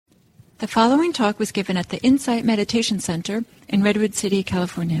The following talk was given at the Insight Meditation Center in Redwood City,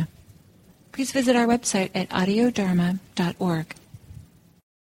 California. Please visit our website at audiodharma.org.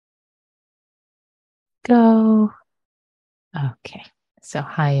 Go. Okay. So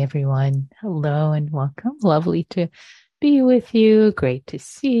hi, everyone. Hello and welcome. Lovely to be with you. Great to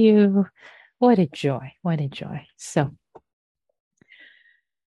see you. What a joy. What a joy. So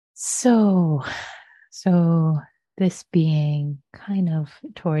this being kind of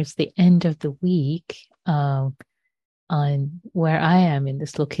towards the end of the week, on where I am in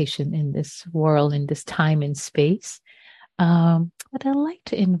this location, in this world, in this time and space, what I'd like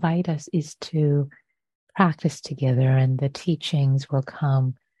to invite us is to practice together, and the teachings will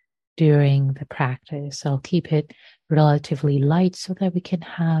come during the practice. I'll keep it relatively light so that we can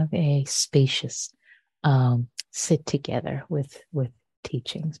have a spacious sit together with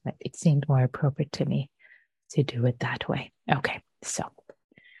teachings, but it seemed more appropriate to me to do it that way. Okay, so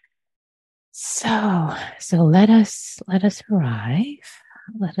let us arrive.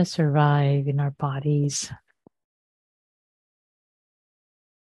 Let us arrive in our bodies.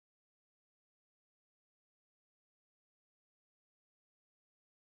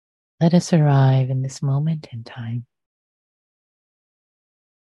 Let us arrive in this moment in time.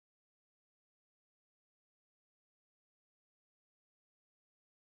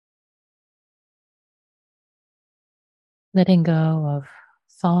 Letting go of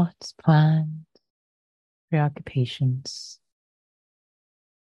thoughts, plans, preoccupations,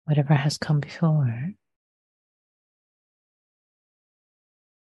 whatever has come before,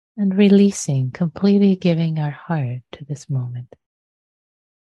 and releasing, completely giving our heart to this moment.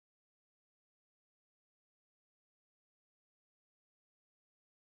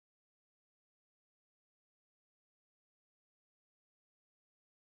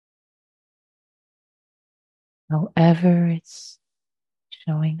 However it's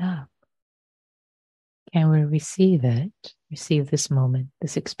showing up, can we receive it, receive this moment,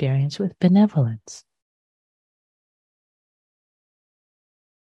 this experience with benevolence,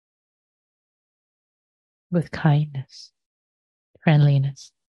 with kindness,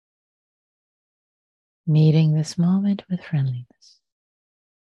 friendliness, meeting this moment with friendliness.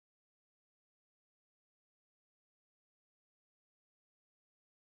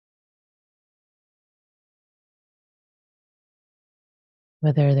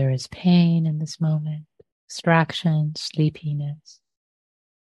 Whether there is pain in this moment, distraction, sleepiness,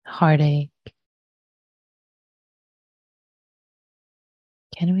 heartache,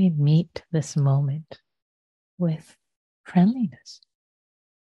 can we meet this moment with friendliness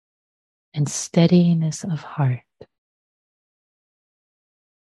and steadiness of heart?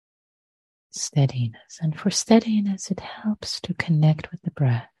 Steadiness. And for steadiness, it helps to connect with the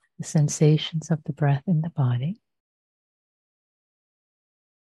breath, the sensations of the breath in the body.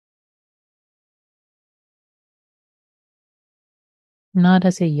 Not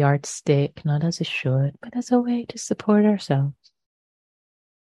as a yardstick, not as a should, but as a way to support ourselves,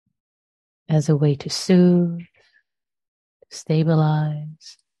 as a way to soothe,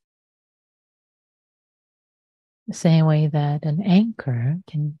 stabilize. The same way that an anchor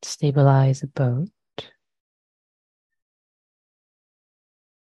can stabilize a boat.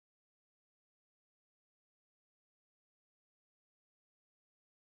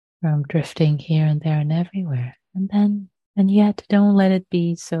 From drifting here and there and everywhere. And yet don't let it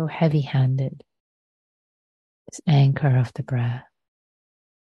be so heavy-handed. This anchor of the breath.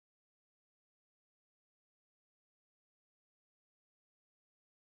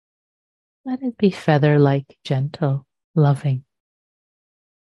 Let it be feather-like, gentle, loving,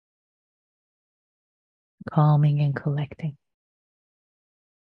 calming and collecting.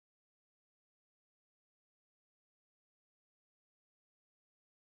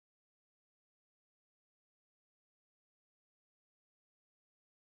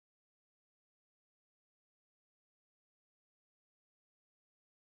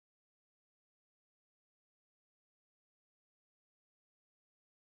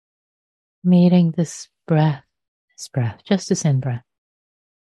 Meeting this breath, just this in-breath,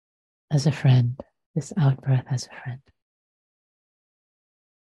 as a friend, this out-breath as a friend,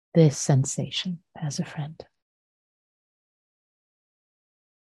 this sensation as a friend.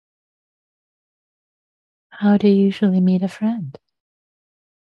 How do you usually meet a friend?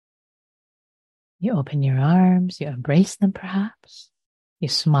 You open your arms, you embrace them perhaps, you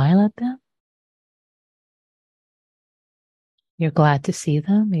smile at them. You're glad to see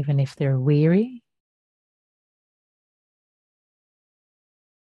them even if they're weary.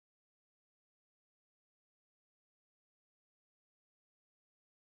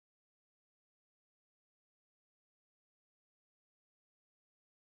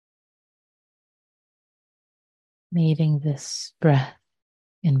 meeting this breath,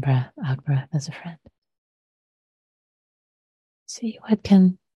 in breath, out breath as a friend. See what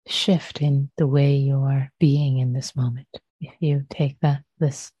can shift in the way you are being in this moment if you take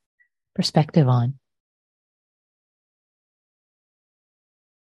this perspective on.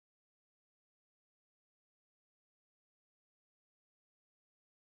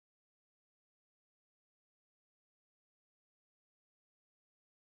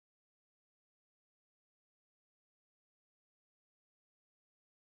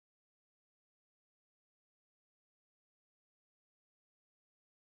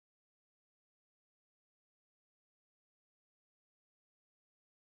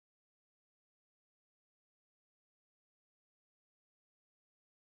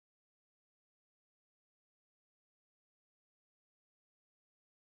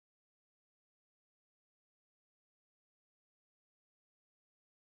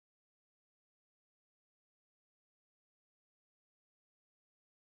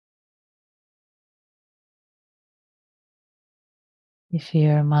 If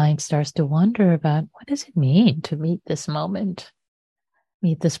your mind starts to wonder about what does it mean to meet this moment,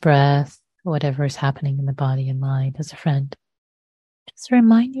 meet this breath, whatever is happening in the body and mind as a friend, just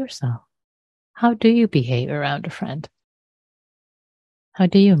remind yourself, how do you behave around a friend? How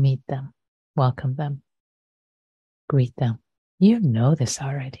do you meet them, welcome them, greet them? You know this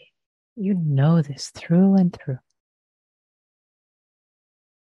already. You know this through and through.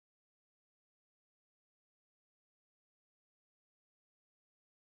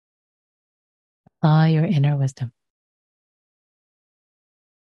 Apply your inner wisdom.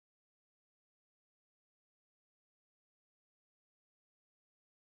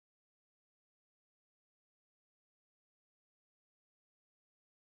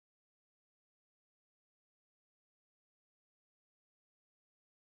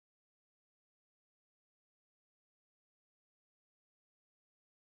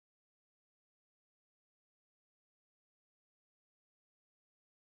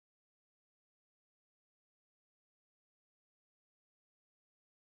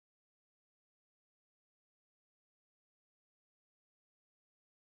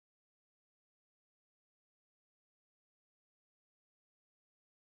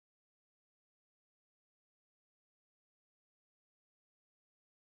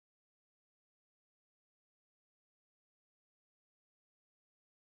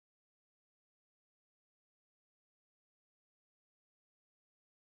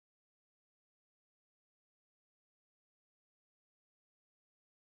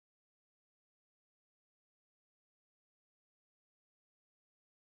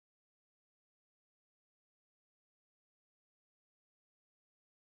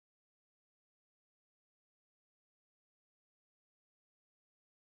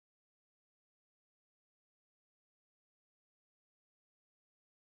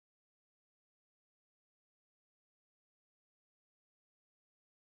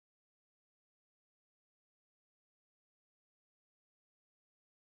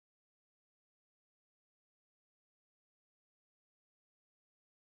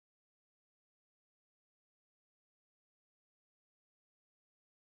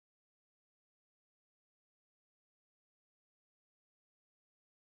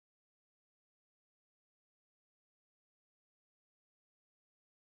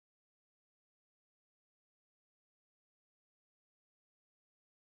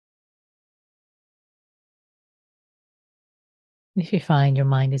 If you find your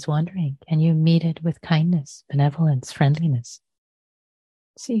mind is wandering, can you meet it with kindness, benevolence, friendliness?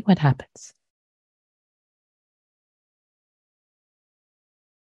 See what happens.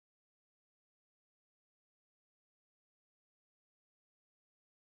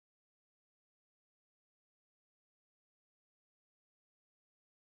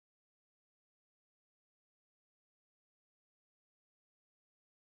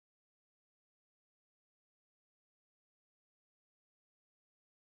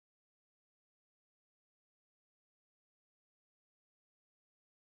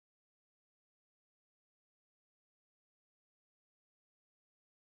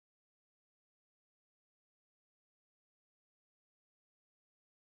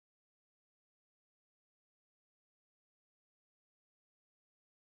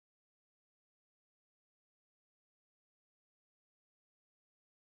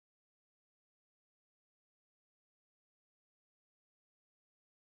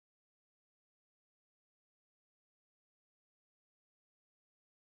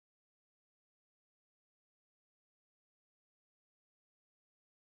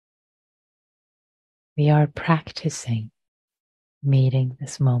 We are practicing meeting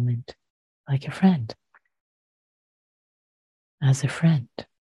this moment like a friend. as a friend.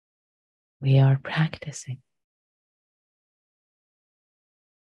 We are practicing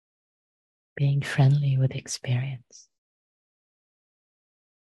being friendly with experience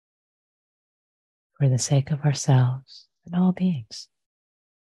for the sake of ourselves and all beings.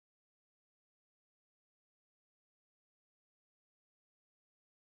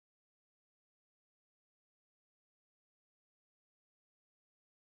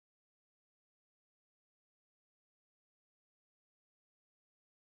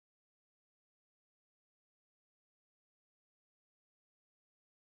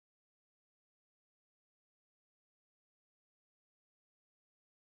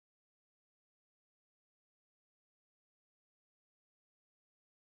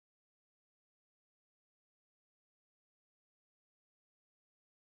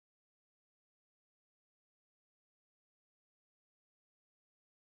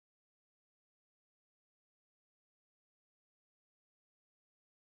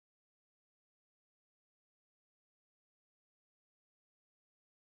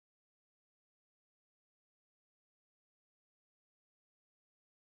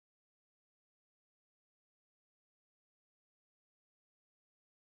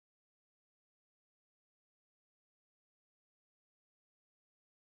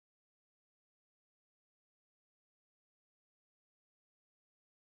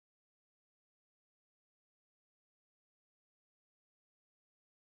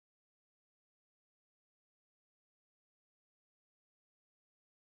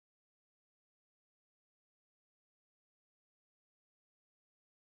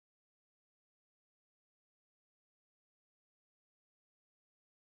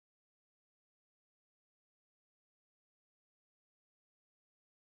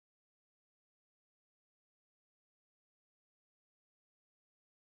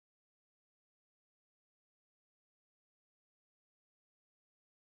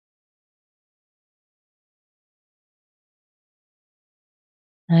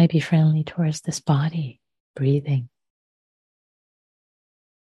 I be friendly towards this body, breathing,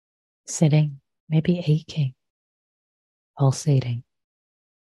 sitting, maybe aching, pulsating.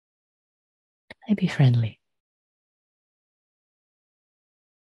 I be friendly.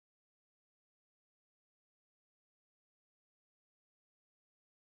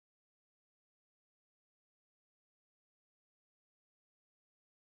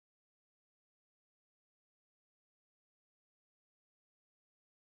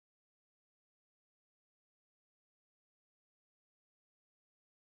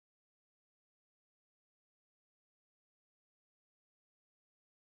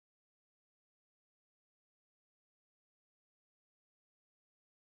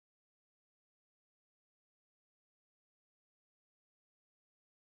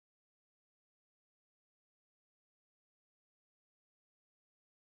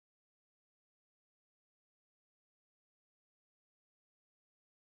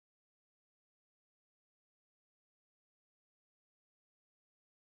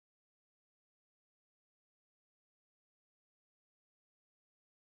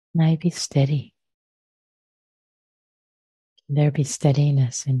 And I be steady. There be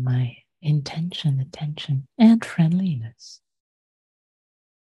steadiness in my intention, attention, and friendliness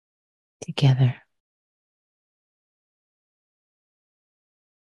together.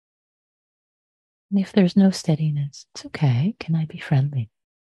 And if there's no steadiness, it's okay. Can I be friendly?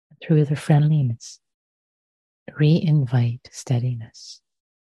 Through the friendliness, re-invite steadiness,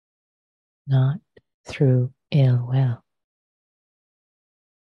 not through ill will.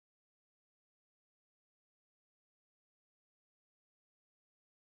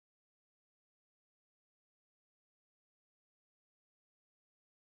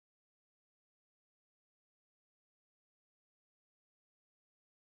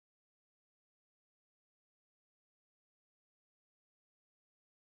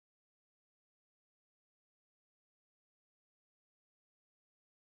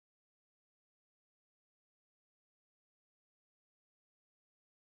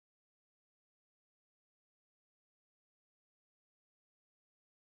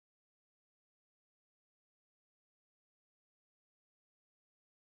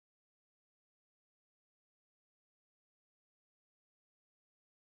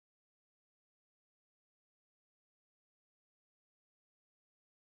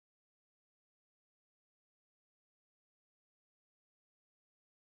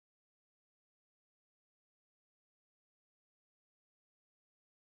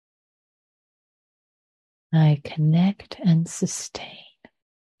 I connect and sustain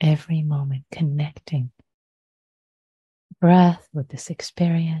every moment, connecting breath with this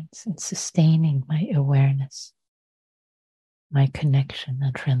experience and sustaining my awareness my connection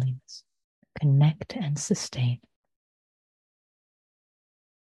and friendliness. Connect and sustain.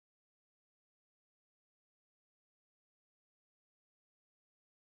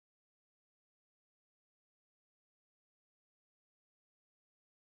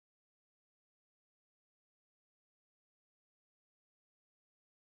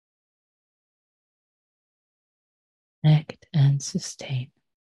 Connect and sustain.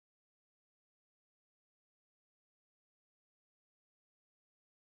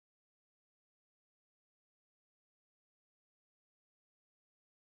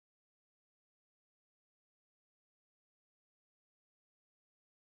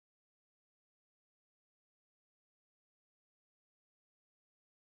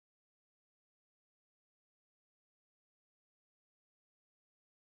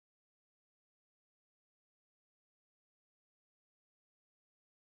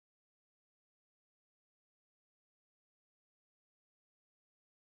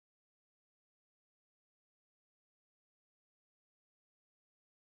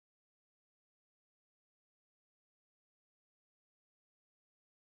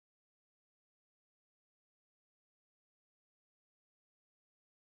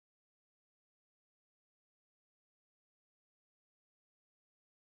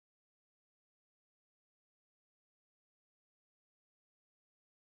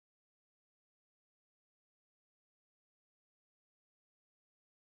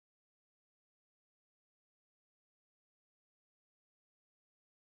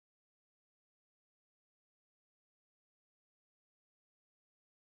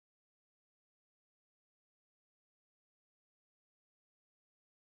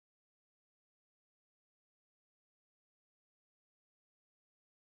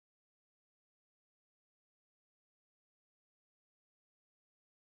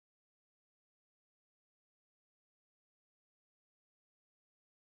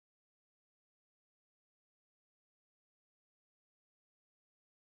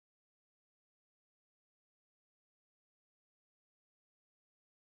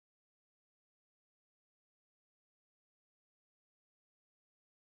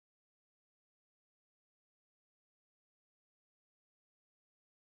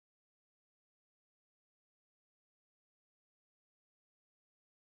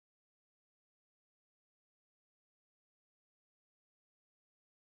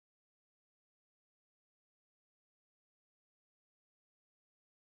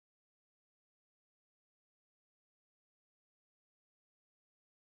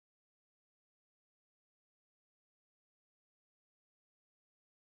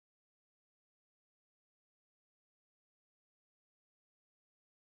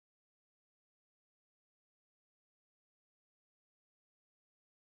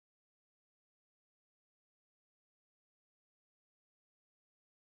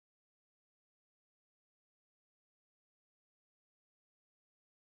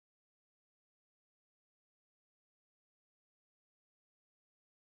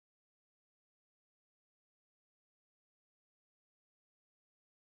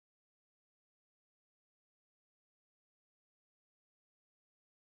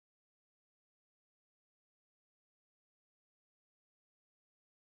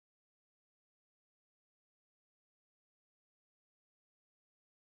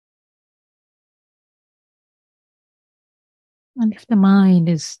 And if the mind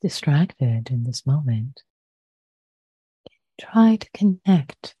is distracted in this moment, try to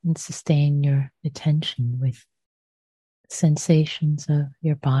connect and sustain your attention with sensations of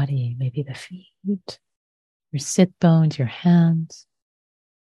your body, maybe the feet, your sit bones, your hands.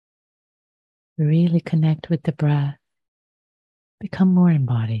 Really connect with the breath. Become more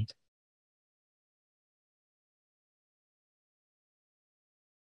embodied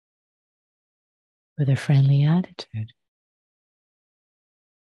with a friendly attitude.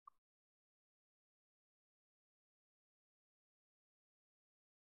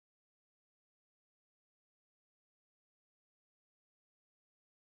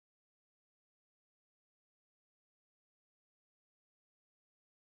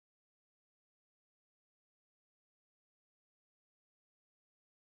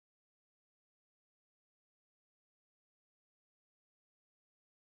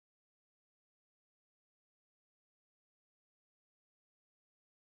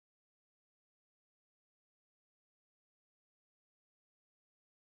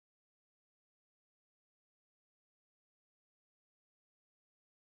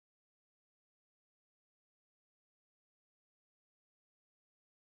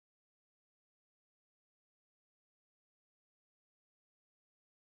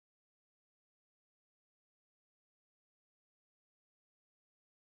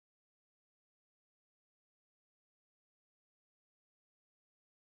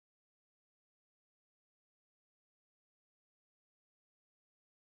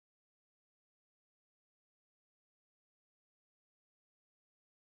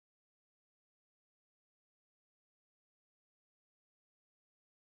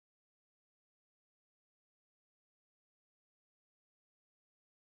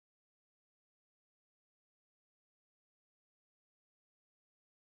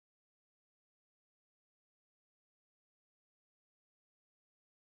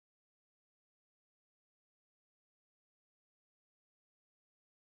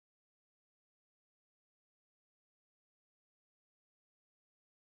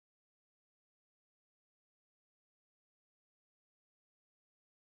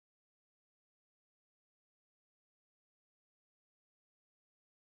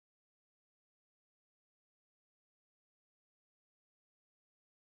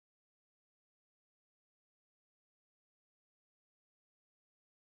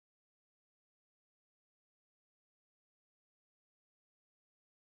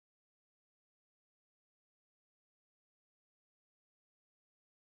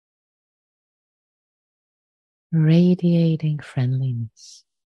 radiating friendliness,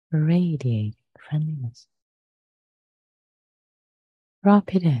 radiating friendliness.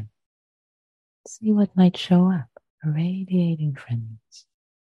 Drop it in. See what might show up. Radiating friendliness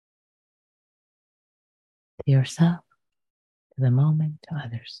to yourself, to the moment, to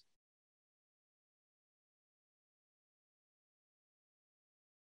others.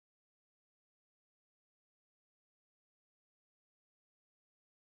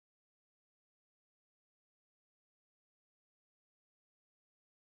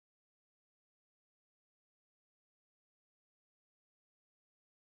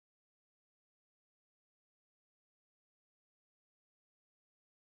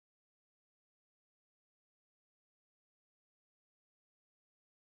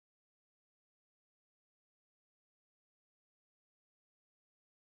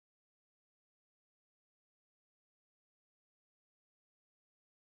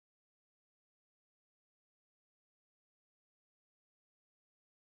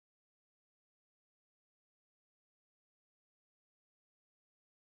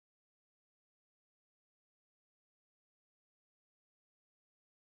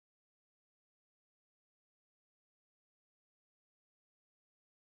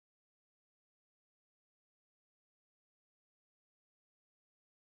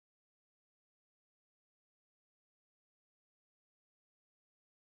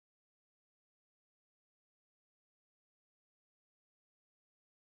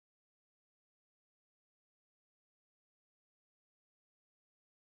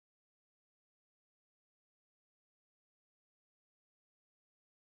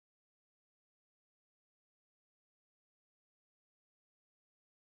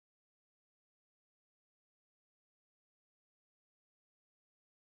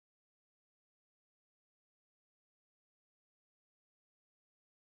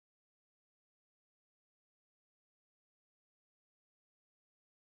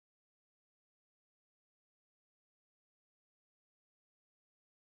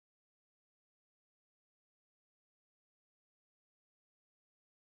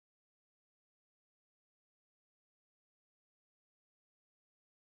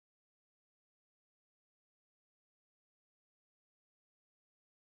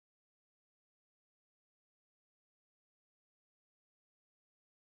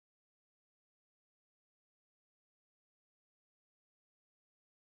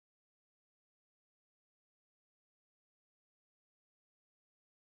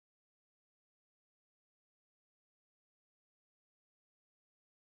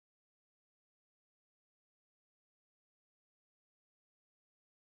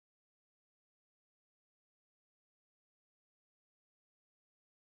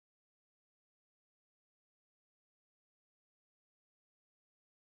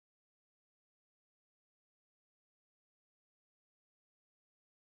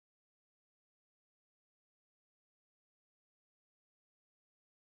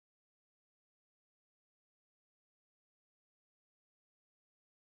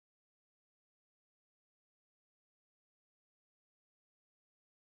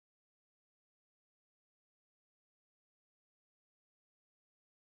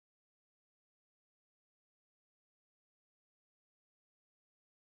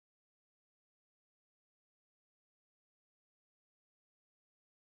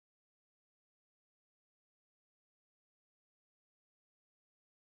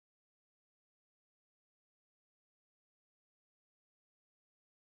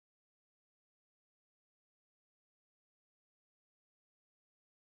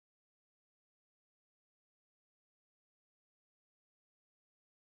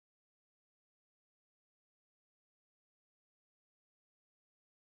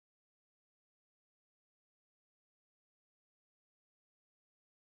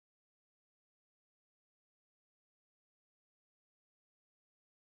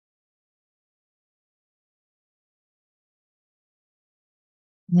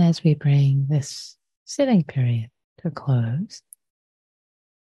 And as we bring this sitting period to a close,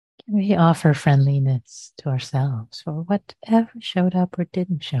 can we offer friendliness to ourselves for whatever showed up or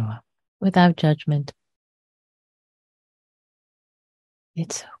didn't show up without judgment?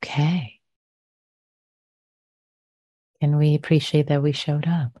 It's okay. Can we appreciate that we showed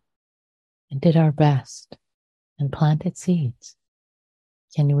up and did our best and planted seeds?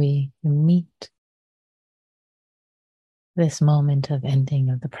 Can we meet this moment of ending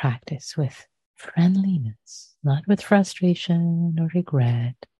of the practice with friendliness, not with frustration or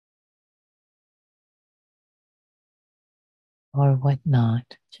regret or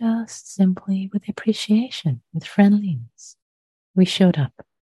whatnot, just simply with appreciation, with friendliness? We showed up.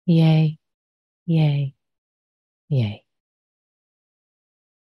 Yay, yay, Yay.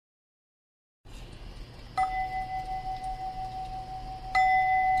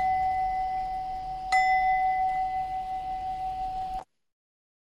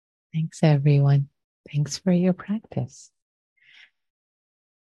 Thanks, everyone. Thanks for your practice.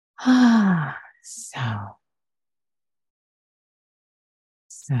 So,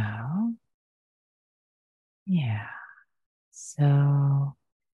 yeah. So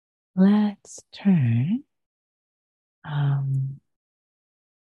let's turn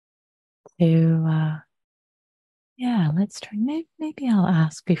to let's turn. Maybe I'll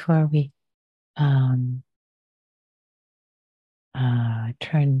ask before we um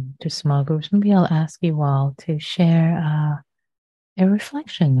turn to small groups. Maybe I'll ask you all to share a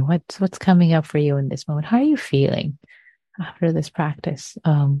reflection. What's coming up for you in this moment? How are you feeling after this practice?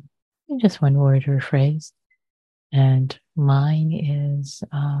 In just one word or phrase. And mine is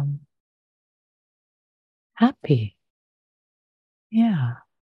happy. Yeah.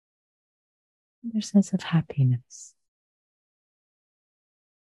 There's a sense of happiness.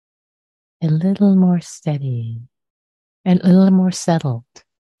 A little more steady, a little more settled,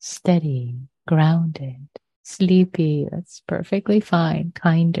 steady, grounded, sleepy. That's perfectly fine.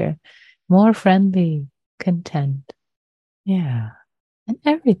 Kinder, more friendly, content. Yeah. And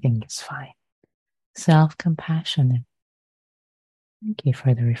everything is fine. Self-compassionate. Thank you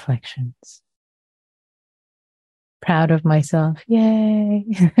for the reflections. Proud of myself. Yay.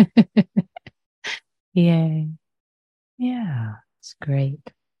 Yay. Yeah. It's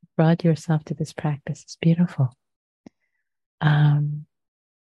great. Brought yourself to this practice. It's beautiful.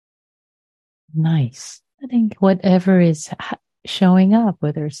 Nice. I think whatever is showing up,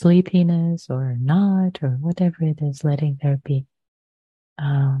 whether sleepiness or not, or whatever it is, letting there be,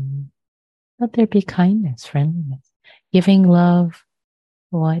 let there be kindness, friendliness, giving love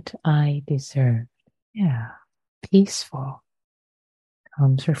what I deserve. Yeah. Peaceful.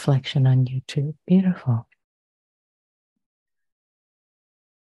 Comes reflection on YouTube. Beautiful.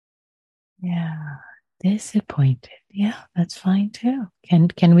 Yeah. Disappointed. Yeah, that's fine too.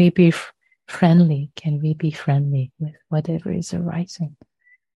 Can we be friendly? Can we be friendly with whatever is arising?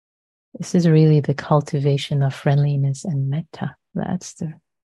 This is really the cultivation of friendliness and metta. That's the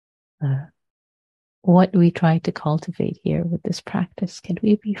what we try to cultivate here with this practice. Can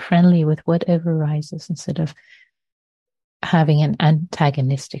we be friendly with whatever arises instead of having an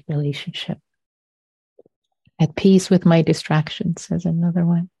antagonistic relationship? At peace with my distractions, says another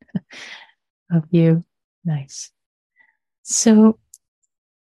one of you. Nice. So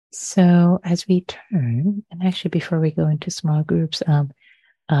as we turn, and actually before we go into small groups,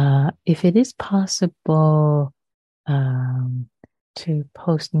 if it is possible to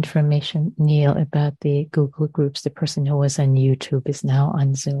post information, Neil, about the Google Groups, the person who was on YouTube is now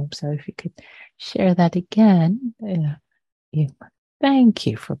on Zoom. So if you could share that again, thank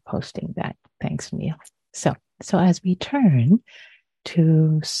you for posting that. Thanks, Neil. So as we turn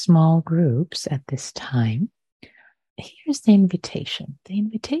to small groups at this time, here's the invitation. The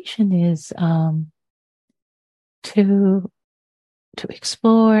invitation is to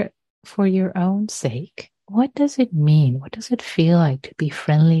explore for your own sake. What does it mean? What does it feel like to be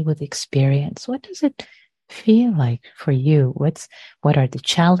friendly with experience? What does it feel like for you? What are the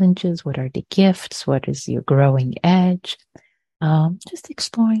challenges? What are the gifts? What is your growing edge? Just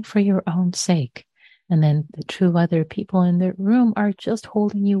exploring for your own sake. And then the two other people in the room are just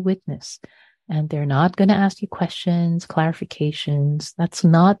holding you witness. And they're not going to ask you questions, clarifications. That's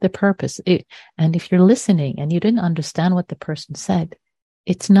not the purpose. And if you're listening and you didn't understand what the person said,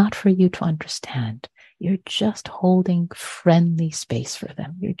 it's not for you to understand. You're just holding friendly space for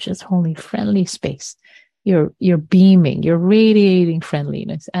them. You're just holding friendly space. You're beaming, you're radiating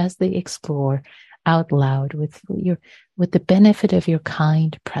friendliness as they explore out loud with the benefit of your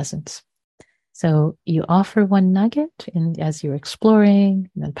kind presence. So you offer one nugget as you're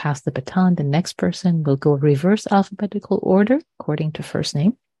exploring, and then pass the baton. The next person will go reverse alphabetical order according to first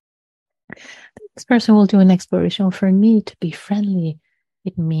name. The next person will do an exploration. For me to be friendly,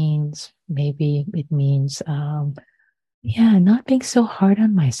 it means not being so hard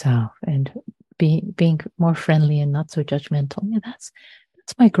on myself and being more friendly and not so judgmental. Yeah, that's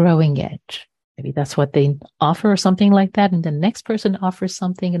my growing edge. Maybe that's what they offer or something like that. And the next person offers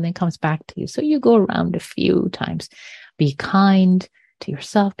something and then comes back to you. So you go around a few times. Be kind to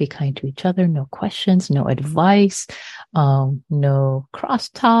yourself, be kind to each other. No questions, no advice, no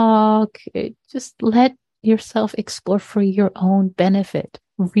crosstalk. Just let yourself explore for your own benefit.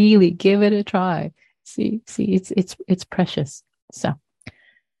 Really give it a try. See, it's precious. So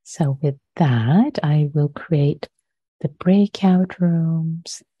with that, I will create the breakout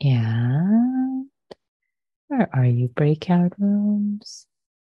rooms, and Where are you? Breakout rooms.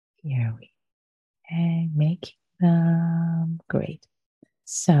 Here we and making them great.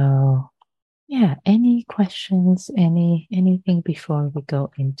 So yeah, any questions, anything before we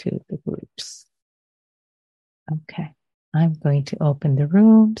go into the groups? Okay. I'm going to open the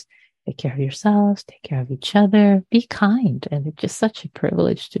rooms. Take care of yourselves, take care of each other, be kind. And it's just such a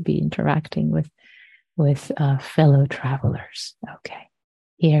privilege to be interacting with fellow travelers. Okay.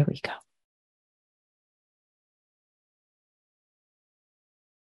 Here we go.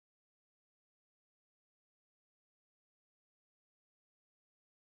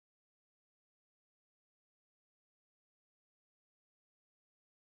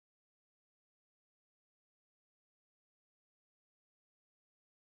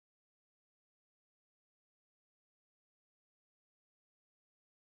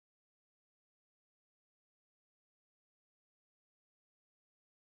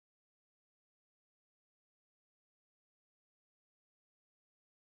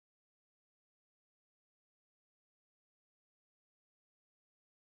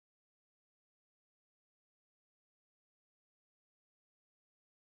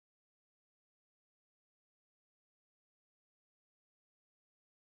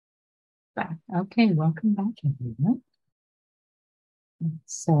 Back. Okay, welcome back, everyone.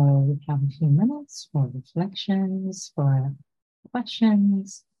 So we have a few minutes for reflections, for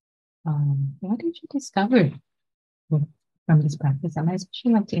questions. What did you discover from this practice? And I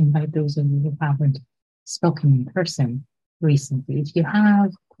especially like to invite those of you who haven't spoken in person recently. If you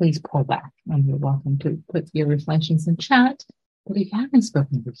have, please pull back and you're welcome to put your reflections in chat. But if you haven't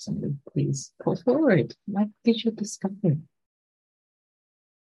spoken recently, please pull forward. What did you discover?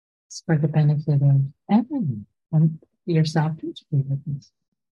 It's for the benefit of everyone and yourself too, to be witness.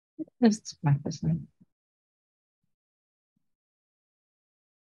 Let's practice it.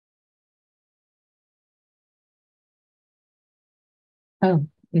 Oh,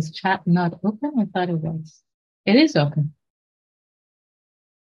 is chat not open? I thought it was. It is open.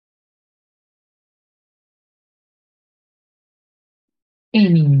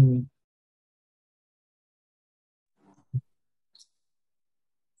 Amy.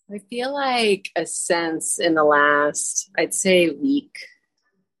 I feel like a sense in the last, I'd say, week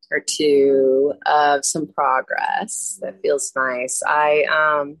or two of some progress that feels nice. I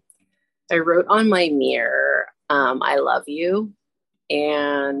wrote on my mirror, "I love you,"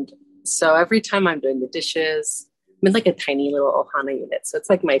 and so every time I'm doing the dishes, I'm in like a tiny little Ohana unit, so it's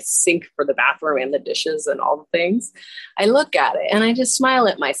like my sink for the bathroom and the dishes and all the things. I look at it and I just smile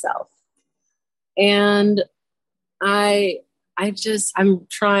at myself, and I I'm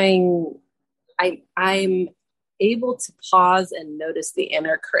trying. I'm able to pause and notice the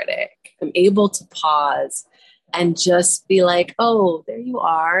inner critic. I'm able to pause and just be like, oh, there you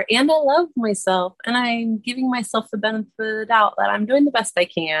are. And I love myself. And I'm giving myself the benefit of the doubt that I'm doing the best I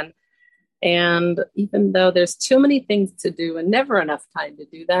can. And even though there's too many things to do and never enough time to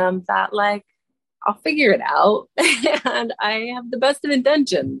do them, that like I'll figure it out. And I have the best of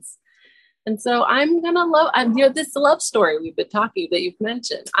intentions. And so this love story we've been talking that you've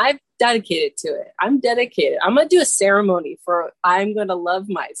mentioned. I've dedicated to it. I'm dedicated. I'm going to do a ceremony for I'm going to love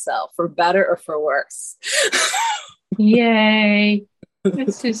myself for better or for worse. Yay.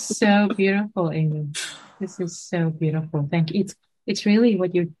 This is so beautiful, Amy. This is so beautiful. Thank you. It's really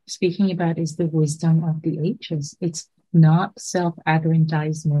what you're speaking about is the wisdom of the ages. It's not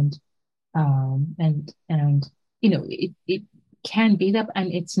self-aggrandizement. And it can be that,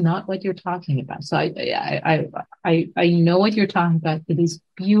 and it's not what you're talking about. So I know what you're talking about. It is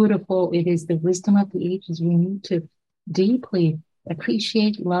beautiful. It is the wisdom of the ages. We need to deeply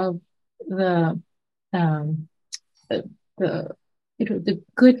appreciate, love the um the the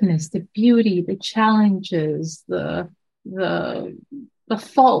goodness, the beauty, the challenges, the the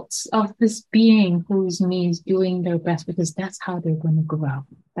faults of this being whose me is doing their best, because that's how they're going to grow.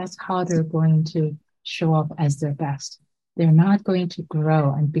 That's how they're going to show up as their best. They're not going to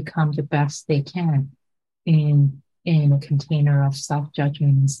grow and become the best they can in a container of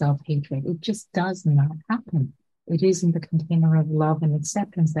self-judgment and self-hatred. It just does not happen. It is in the container of love and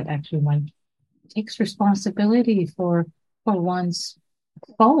acceptance that actually one takes responsibility for one's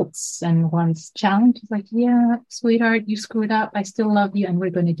faults and one's challenges. Like, yeah, sweetheart, you screwed up. I still love you, and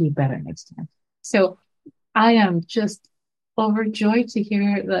we're going to do better next time. So I am just overjoyed to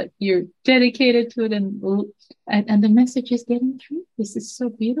hear that you're dedicated to it, and the message is getting through. This is so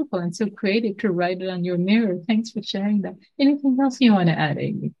beautiful and so creative to write it on your mirror. Thanks for sharing that. Anything else you want to add,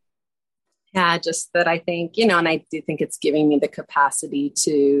 Amy? Yeah, just that I think, and I do think it's giving me the capacity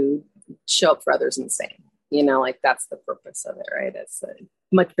to show up for others and same. Like that's the purpose of it, right? It's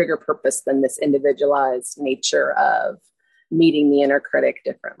much bigger purpose than this individualized nature of meeting the inner critic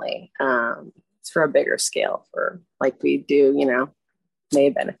differently. It's for a bigger scale, for like we do, may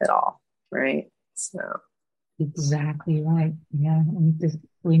benefit all, right? So exactly right. Yeah,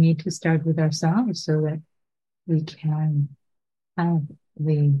 we need to start with ourselves so that we can have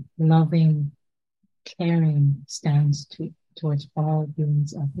the loving, caring stance towards all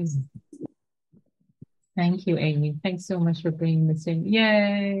beings of being. Thank you, Amy. Thanks so much for bringing this in.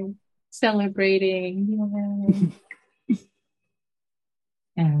 Yay! Celebrating. Yay!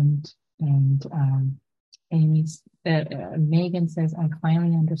 and Amy's Megan says, I'm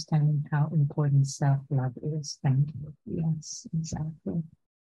finally understanding how important self-love is. Thank you. Yes, exactly.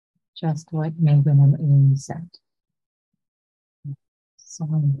 Just what Megan and Amy said. So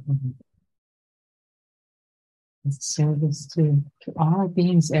important. It's service to all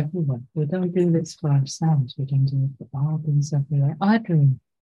beings everywhere. We don't do this for ourselves. We can do it for all beings everywhere. Audrey.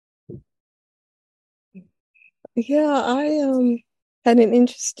 Yeah, I had an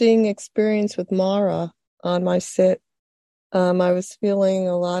interesting experience with Mara on my sit. I was feeling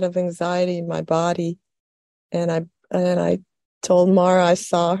a lot of anxiety in my body, and I told Mara I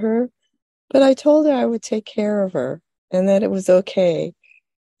saw her, but I told her I would take care of her and that it was okay,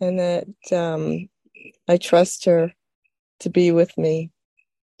 and that I trust her to be with me.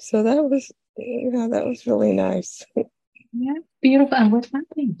 So that was really nice. Yeah, beautiful. And what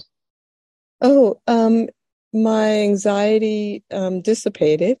happened? Oh, my anxiety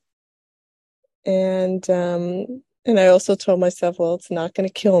dissipated, and I also told myself, well, it's not going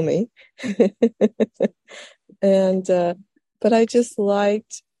to kill me. And but I just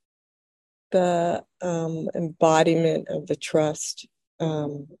liked the embodiment of the trust,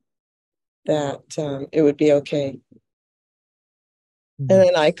 that it would be okay, and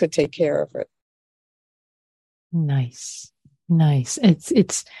then I could take care of it. Nice.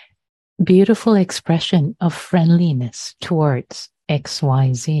 It's beautiful expression of friendliness towards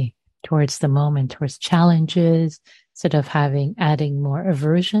XYZ, towards the moment, towards challenges, instead of adding more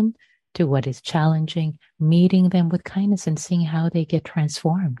aversion to what is challenging, meeting them with kindness and seeing how they get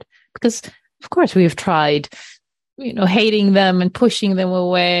transformed. Because of course we've tried, hating them and pushing them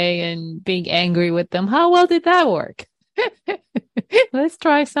away and being angry with them. How well did that work? Let's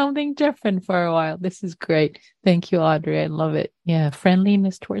try something different for a while. This is great. Thank you, Audrey. I love it. Yeah,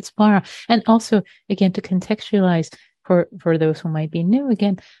 friendliness towards Mara. And also, again, to contextualize for those who might be new,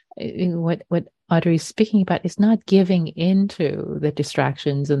 again, what Audrey is speaking about is not giving into the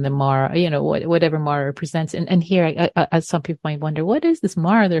distractions and the Mara, whatever Mara represents. And here, as some people might wonder, what is this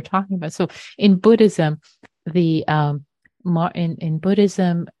Mara they're talking about? So in Buddhism, in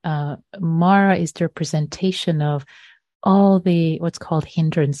Buddhism, Mara is the representation of all the what's called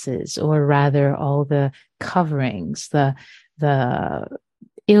hindrances, or rather all the coverings, the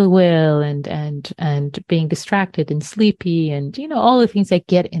ill will and being distracted and sleepy, and all the things that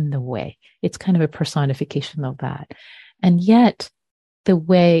get in the way. It's kind of a personification of that. And yet the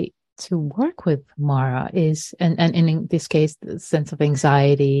way to work with Mara is, and in this case, the sense of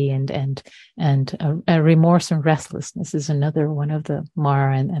anxiety and a remorse and restlessness is another one of the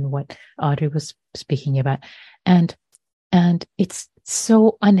Mara, and what Audrey was speaking about. And it's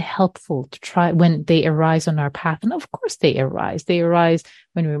so unhelpful to try when they arise on our path. And of course they arise. They arise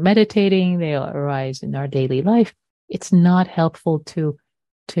when we're meditating. They'll arise in our daily life. It's not helpful to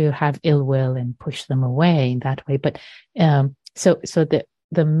have ill will and push them away in that way. But so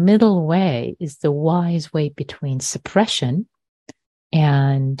the middle way is the wise way between suppression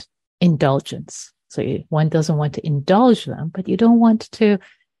and indulgence. So one doesn't want to indulge them, but you don't want to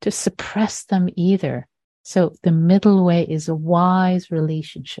suppress them either. So the middle way is a wise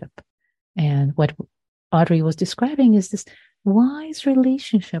relationship. And what Audrey was describing is this wise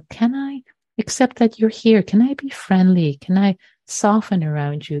relationship. Can I accept that you're here? Can I be friendly? Can I soften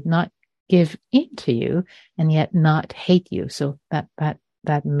around you, not give in to you, and yet not hate you? So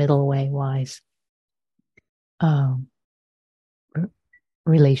that middle way, wise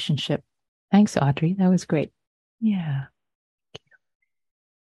relationship. Thanks, Audrey. That was great. Yeah.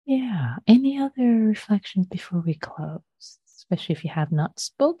 Yeah. Any other reflections before we close, especially if you have not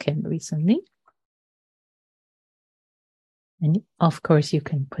spoken recently? And of course, you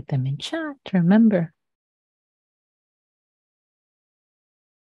can put them in chat. Remember.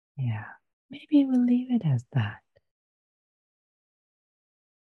 Yeah. Maybe we'll leave it as that.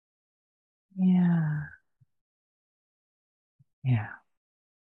 Yeah. Yeah.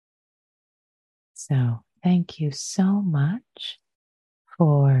 So thank you so much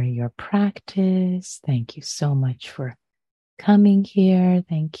for your practice. Thank you so much for coming here.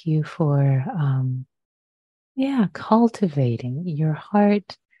 Thank you for cultivating your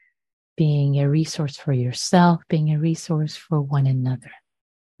heart, being a resource for yourself, being a resource for one another.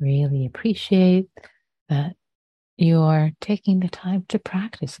 Really appreciate that you're taking the time to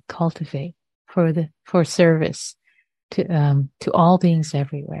practice and cultivate for service to all beings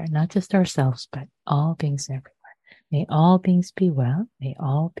everywhere, not just ourselves, but all beings everywhere. May all beings be well. May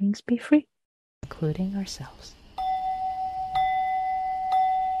all beings be free, including ourselves.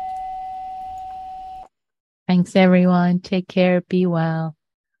 Thanks, everyone. Take care. Be well.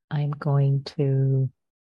 I'm going to